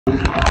All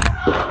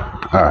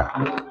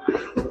right.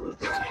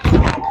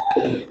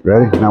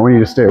 Ready? Now we need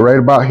to stay right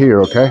about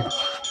here, okay?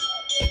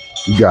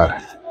 You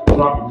got it.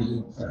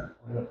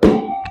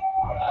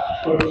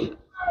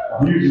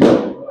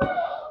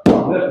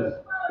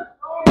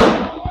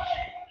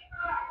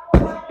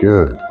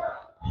 Good.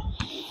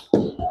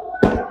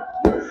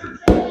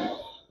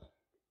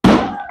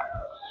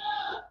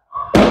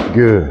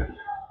 Good.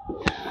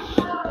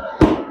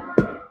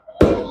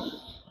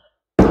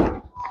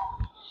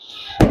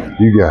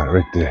 You got it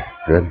right there.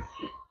 Ready?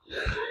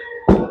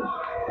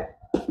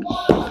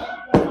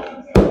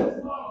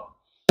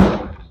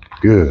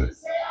 Good.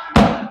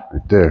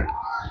 Right there.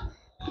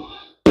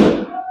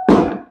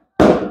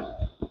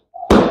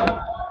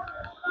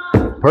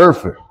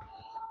 Perfect.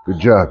 Good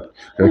job.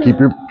 Try to keep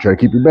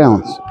your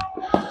balance.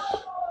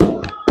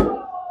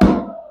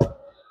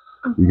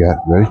 You got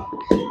it. Ready?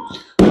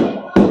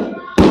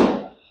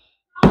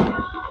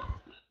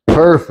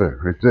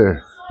 Perfect. Right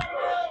there.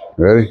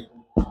 Ready?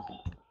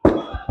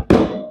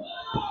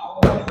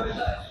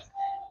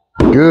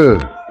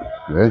 Good.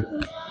 Ready?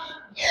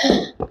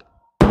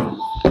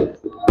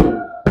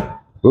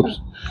 Oops.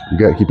 You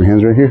got to keep your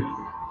hands right here.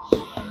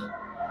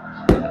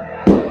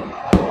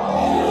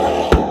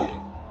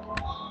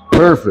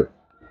 Perfect.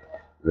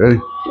 Ready?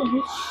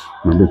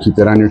 Remember to keep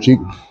that on your cheek.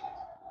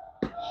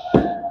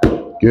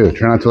 Good.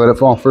 Try not to let it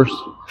fall first.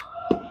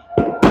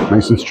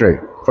 Nice and straight.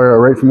 Fire it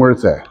right from where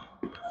it's at.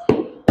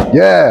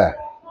 Yeah.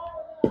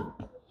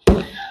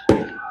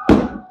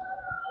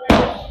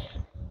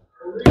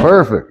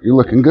 Perfect. You're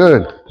looking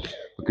good.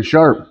 Looking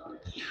sharp.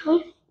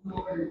 You're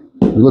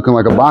looking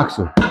like a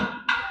boxer.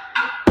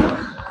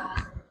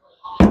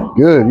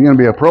 Good. You're going to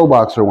be a pro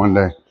boxer one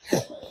day.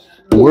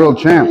 World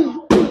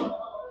champ.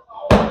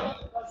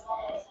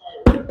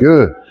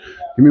 Good.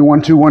 Give me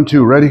 1, 2, 1,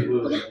 2. Ready?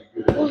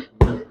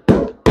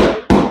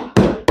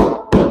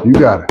 You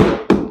got it.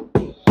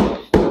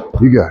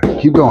 You got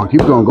it. Keep going.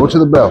 Keep going. Go to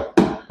the bell.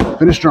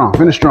 Finish strong.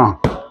 Finish strong.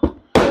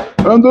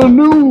 And the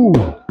new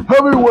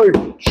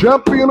heavyweight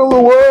champion of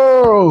the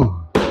world.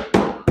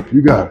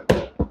 You got it.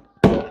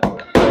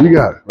 You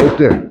got it. Right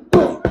there.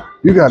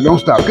 You got it. Don't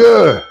stop.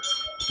 Good.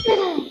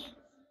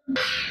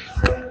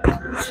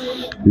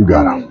 You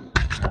got it.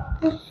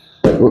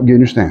 Well, get in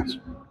your stance.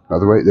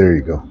 Other way. There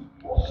you go.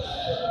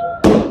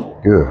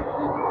 Good.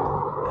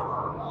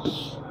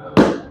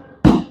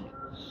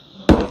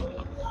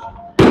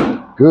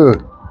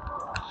 Good.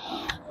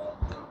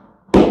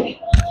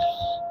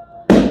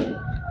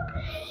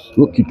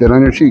 Look, keep that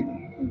on your cheek.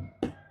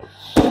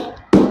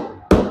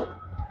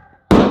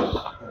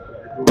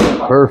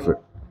 Perfect.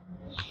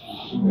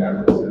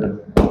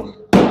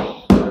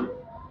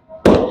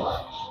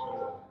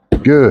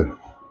 Good.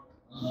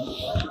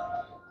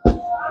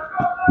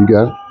 You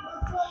got it.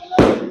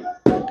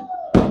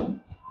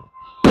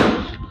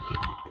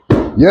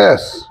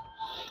 Yes.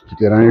 Keep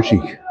that on your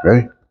cheek.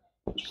 Ready?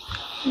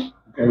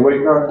 Okay,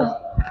 wait, Carter.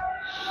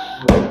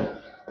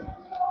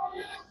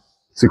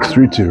 6,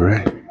 3, 2.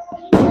 Ready?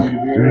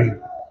 3,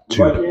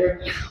 2.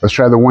 Let's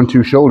try the 1,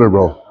 2 shoulder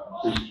roll.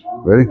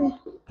 Ready?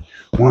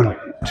 1,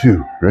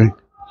 2. Ready?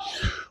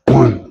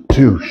 1,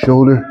 2.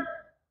 Shoulder.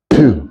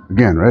 2.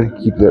 Again. Ready?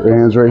 Keep that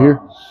hands right here.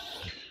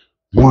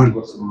 1,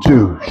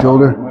 2.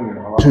 Shoulder.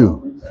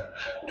 2.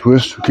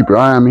 Twist. Keep your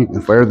eye on me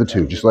and fire the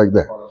 2, just like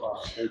that.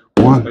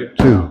 1,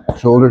 2.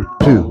 Shoulder.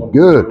 2.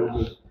 Good.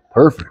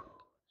 Perfect.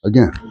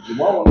 Again.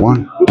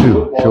 1,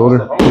 2.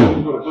 Shoulder.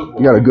 2.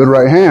 You got a good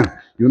right hand.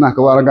 You'll knock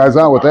a lot of guys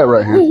out with that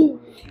right hand.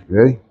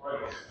 Ready?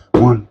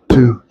 1,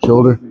 2.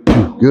 Shoulder.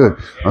 2. Good.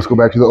 Let's go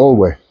back to the old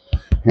way.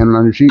 Hand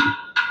on your cheek.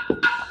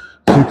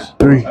 6,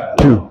 3,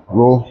 2.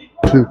 Roll.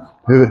 2.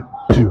 Pivot.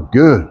 2.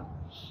 Good.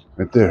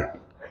 Right there.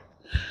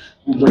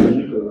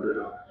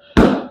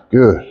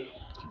 Good.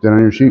 Keep that on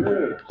your sheet.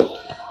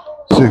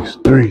 6,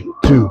 3,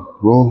 2.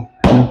 Roll.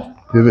 2.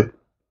 Pivot.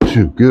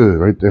 2. Good.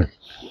 Right there.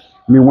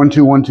 Give me 1,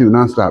 2, 1, 2.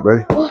 Non-stop.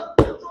 Ready?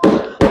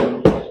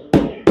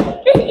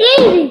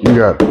 You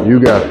got it. You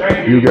got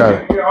it. You got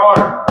it.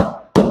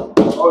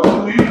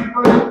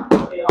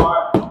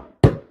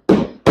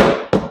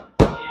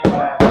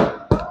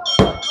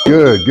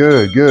 Good.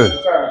 Good. Good.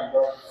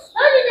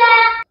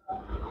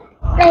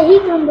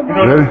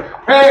 Ready?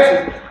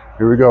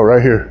 Here we go.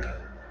 Right here.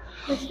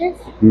 What's this?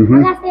 Mm-hmm. I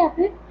gotta stay up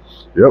here.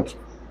 Yep.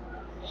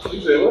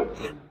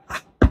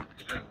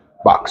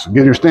 Box.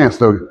 Get your stance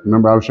though.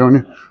 Remember I was showing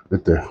you?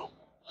 Right there.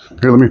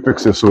 Here, let me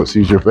fix this so it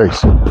sees your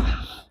face.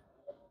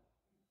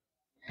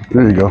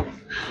 There you go.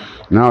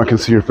 Now I can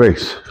see your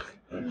face.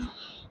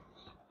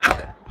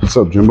 What's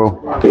up,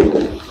 Jimbo?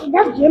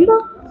 That's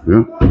Jimbo?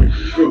 Yeah.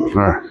 All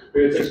right.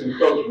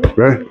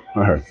 Ready?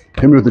 All right.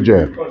 Hit me with the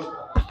jab.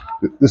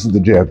 This is the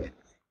jab.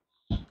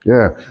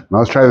 Yeah. Now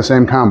let's try the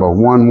same combo.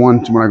 1,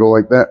 1, 2. When I go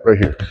like that, right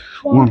here.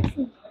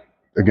 1.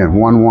 Again.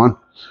 1, 1.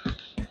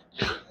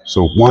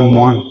 So 1,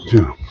 1,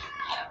 2.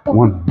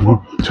 1,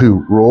 1,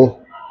 2. Roll.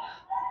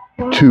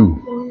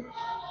 2. All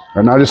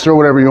right, now just throw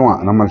whatever you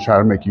want, and I'm going to try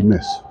to make you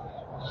miss.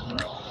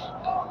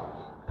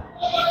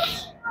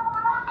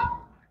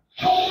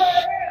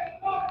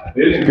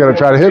 You got to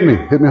try to hit me.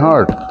 Hit me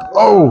hard.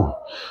 Oh,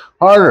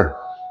 harder.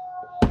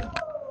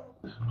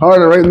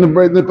 Harder, right in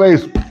the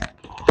face.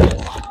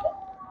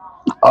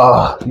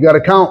 You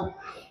gotta count.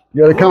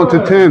 You gotta count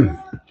to 10.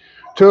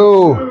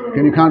 2.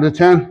 Can you count to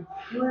 10?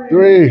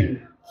 3,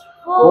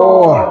 4.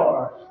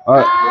 All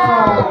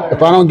right.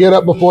 If I don't get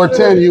up before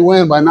 10, you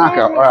win by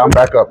knockout. All right, I'm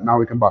back up. Now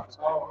we can box.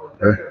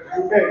 Okay.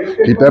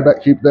 Keep that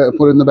back. Keep that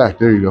foot in the back.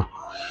 There you go.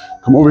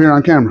 Come over here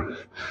on camera.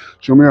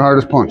 Show me your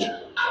hardest punch.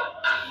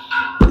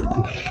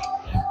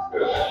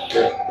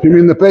 Hit me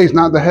in the face,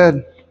 not the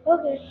head.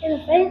 Okay, in the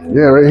face.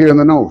 Yeah, right here in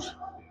the nose.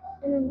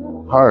 In the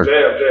nose. Hard.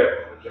 Jab.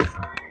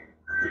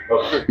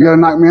 You gotta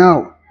knock me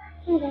out.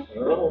 Okay.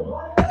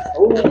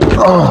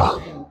 Oh.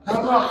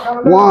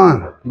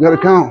 1. You gotta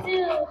count. 2,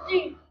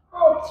 3,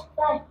 4,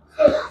 5,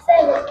 6,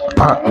 7, 8.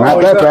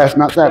 Not that fast.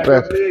 Not that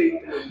fast.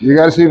 You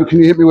gotta see. Can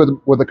you hit me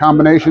with a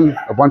combination,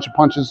 a bunch of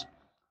punches,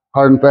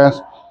 hard and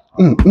fast?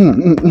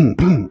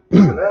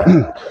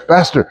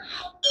 Faster.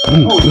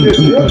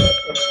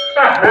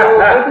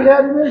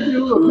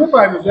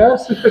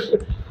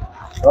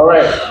 All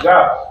right,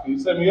 Josh, can you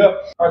set me up?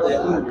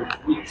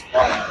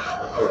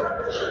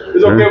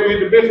 It's okay if we hit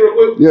the bench real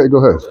quick? Yeah, go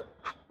ahead.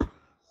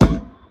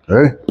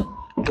 Ready?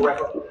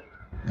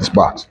 This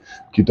box.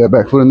 Keep that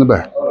back foot in the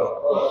back.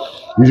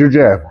 Use your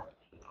jab.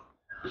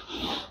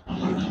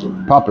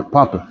 Pop it,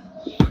 pop it.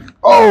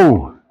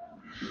 Oh!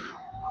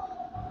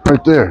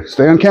 Right there.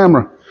 Stay on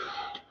camera.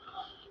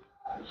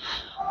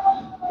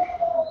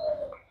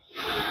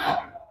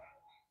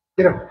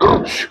 Get him.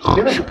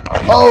 Get him.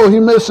 Oh, he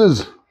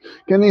misses.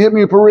 Can he hit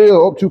me for real?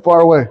 Oh, too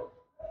far away.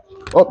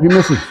 Oh, he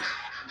misses.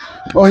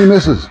 Oh, he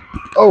misses.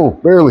 Oh,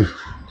 barely.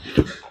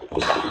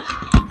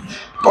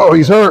 Oh,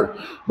 he's hurt.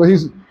 But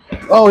he's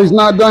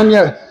not done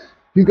yet.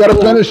 He's got to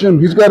finish him.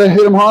 He's got to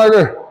hit him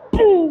harder.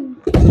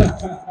 1,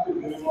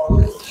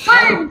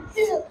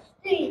 2,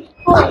 3,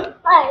 4,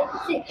 5,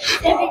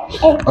 6, 7,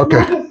 8.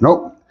 Okay,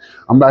 nope.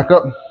 I'm back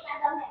up.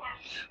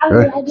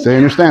 Okay. Stay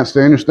in your stance.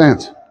 Stay in your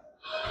stance.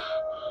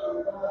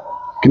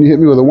 Can you hit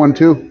me with a 1,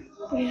 2?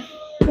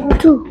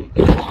 2.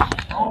 You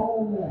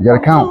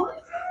gotta count.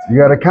 You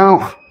gotta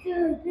count.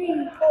 2,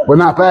 3, 4. But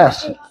not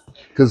fast.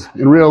 Because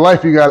in real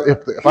life, you got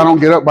if I don't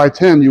get up by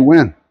 10, you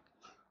win.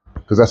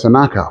 Because that's a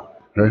knockout.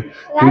 Okay?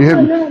 Can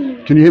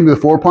you hit me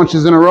with 4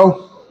 punches in a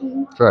row?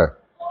 Try it.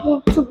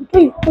 1, 2,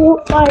 3,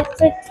 4, 5,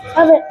 6,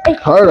 7, 8.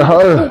 Harder,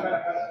 harder.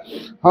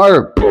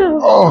 Harder.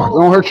 Oh,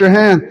 don't hurt your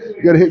hand.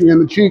 You gotta hit me in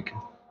the cheek.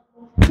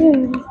 1,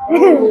 2,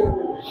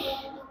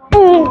 3,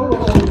 4,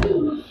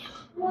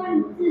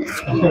 5, 6,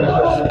 7, 8.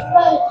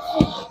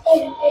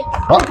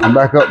 Oh, I'm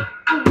back up.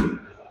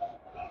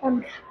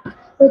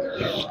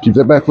 Keep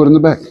that back foot in the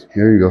back.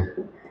 Here you go.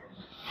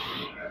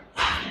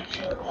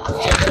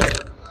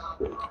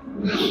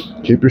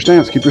 Keep your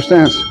stance. Keep your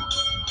stance.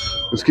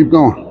 Let's keep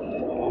going.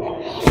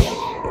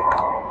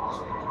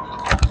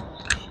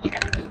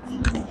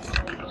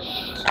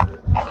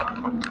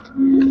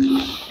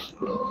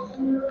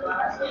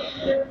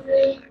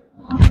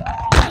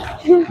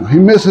 He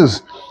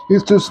misses.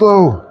 He's too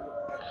slow.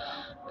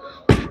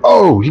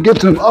 Oh, he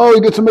gets him. Oh,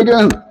 he gets him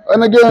again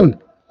and again.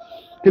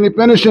 Can you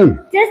finish him?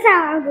 That's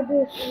how I'm going to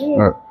do it for you. All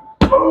right.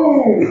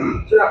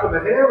 Oh, dropping the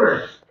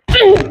hammer.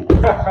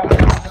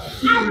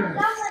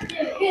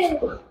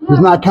 He's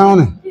not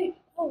counting. 3,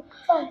 4,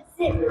 5,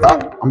 6, 7. Oh,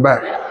 I'm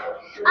back.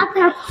 I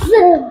got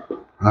 7. All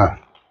right.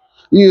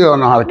 You don't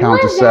know how to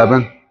count to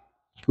 7.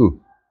 Who?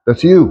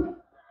 That's you.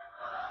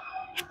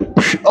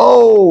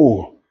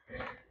 Oh!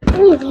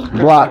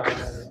 Block.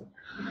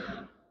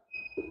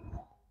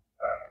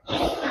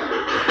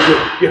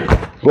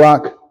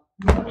 Block.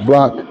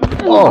 Block.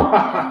 Oh!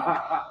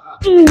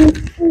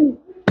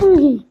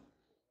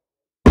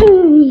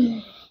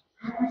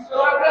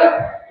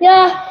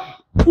 Yeah.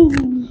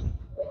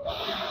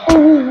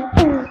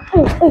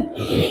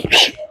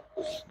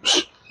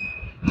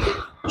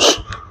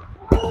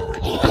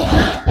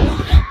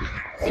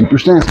 Keep your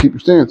stance. Keep your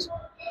stance.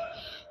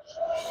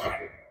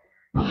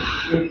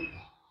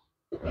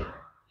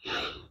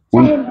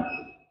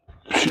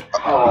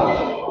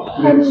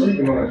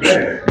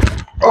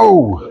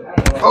 Oh!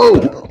 Oh!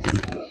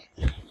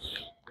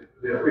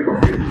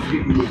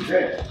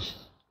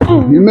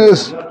 You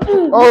missed.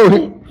 Oh!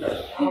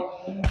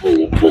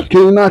 Can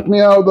you knock me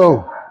out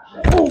though?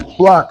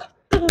 Block.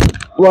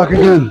 Block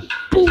again.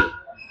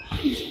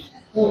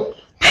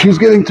 She's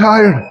getting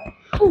tired.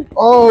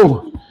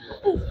 Oh!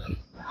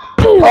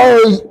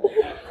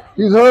 Oh!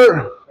 He's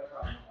hurt.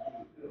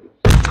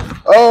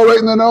 Oh, right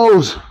in the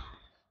nose.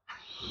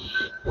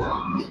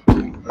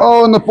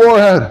 Oh, in the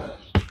forehead.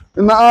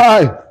 In the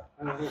eye.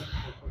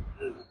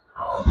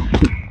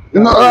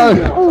 In the eye.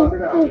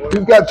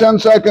 He's got 10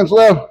 seconds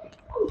left.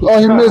 Oh,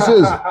 he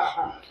misses.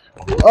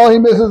 Oh, he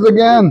misses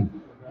again.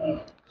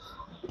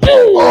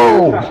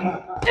 Oh.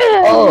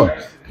 Oh.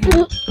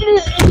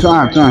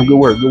 Time. Good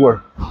work. Good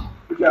work.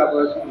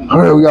 All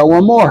right, we got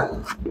one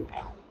more.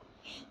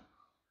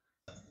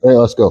 Hey,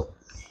 let's go.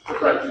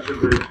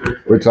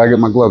 Wait till I get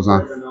my gloves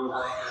on.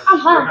 I'm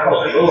hot.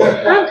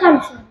 I'm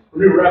coming.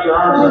 You wrap your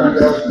arms around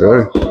that.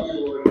 Ready?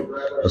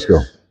 Let's go.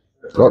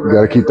 Oh, you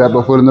gotta keep that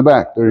foot in the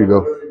back. There you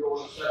go.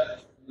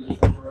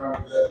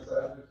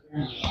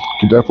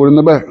 Keep that foot in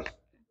the back.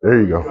 There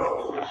you go.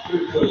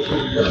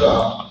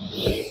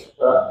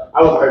 I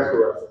was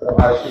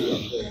high school.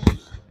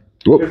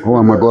 Whoop, hold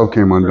on, my glove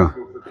came undone.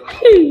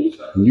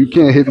 You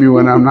can't hit me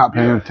when I'm not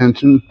paying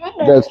attention.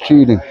 That's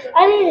cheating.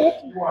 I didn't hit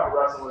you. You wanted to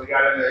wrestle when he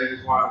got in there, you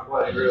just wanted to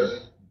play, really.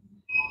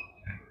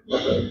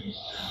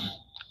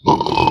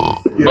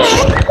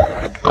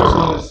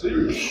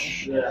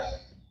 Yeah.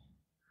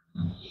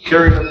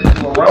 Carrying the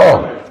people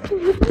around.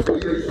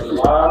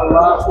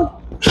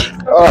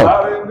 A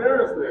lot of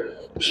endurance there.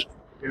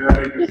 You know,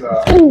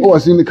 Oh, I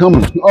seen it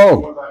coming.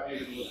 Oh.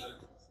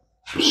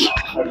 I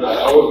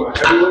wasn't a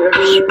heavyweight.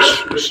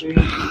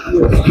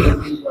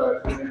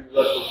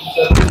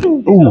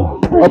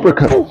 Ooh,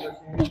 uppercut.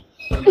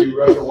 You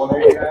wrestle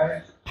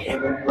 189, and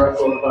then you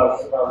wrestle about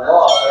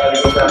law. I had to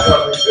go back up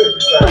and 50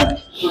 times.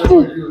 So that's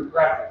what you do in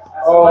practice.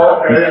 Oh,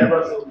 okay. Then you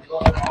wrestle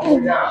all the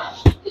way down.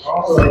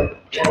 Also,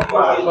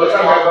 105.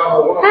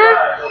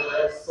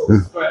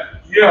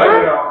 Yeah,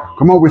 you know.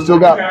 Come on, we still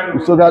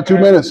got 2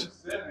 minutes.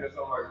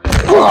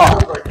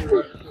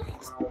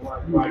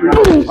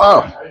 Oh.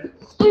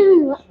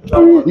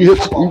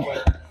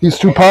 He's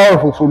too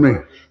powerful for me.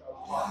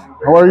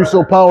 How are you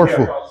so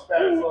powerful?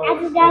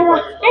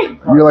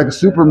 You're like a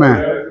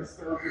Superman.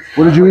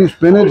 What did you eat?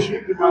 Spinach?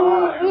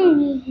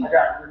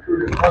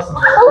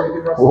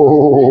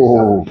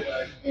 Oh,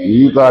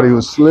 you thought he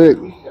was slick.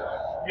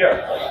 Yeah.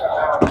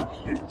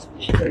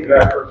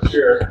 Exactly.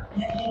 Sure.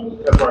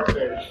 That's what I'm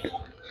saying.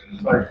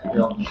 Like, you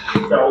know,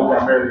 got old,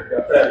 got married,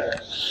 got fat again.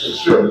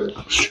 Sure.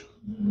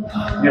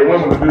 Yeah,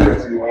 women will do that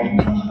to you, man.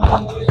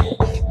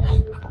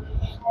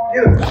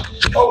 Yeah.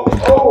 Oh.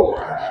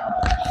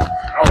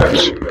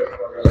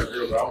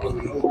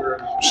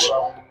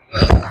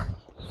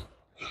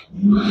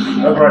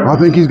 I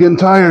think he's getting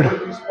tired.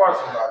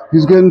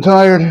 He's getting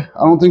tired. I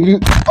don't think he.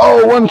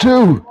 Oh, 1,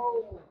 2.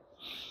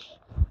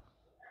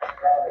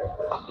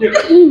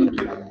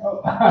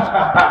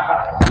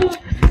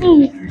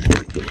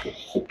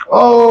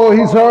 Oh,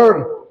 he's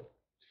hurt.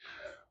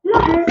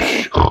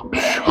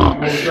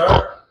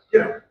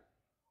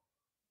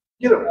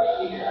 Get him.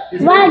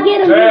 Why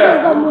get him?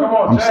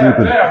 I'm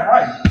sleeping.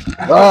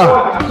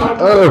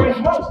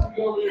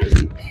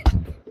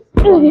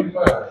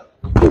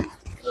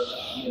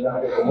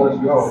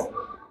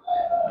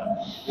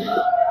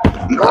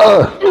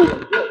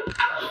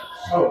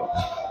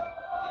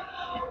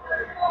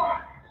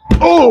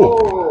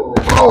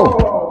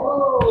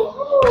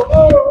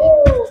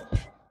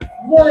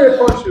 Warrior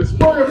punches,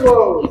 warrior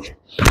blows.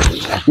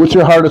 What's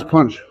your hardest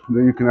punch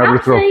that you can ever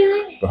throw?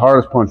 The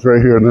hardest punch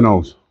right here in the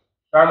nose.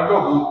 Time to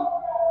go,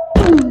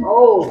 boo.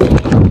 Oh.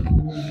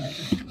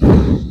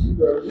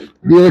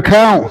 Get a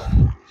count. 1,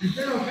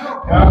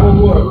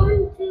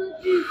 2,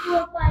 3,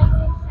 4, 5,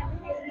 6, 7,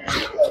 8,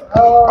 9.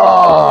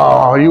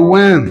 Oh, you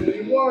win.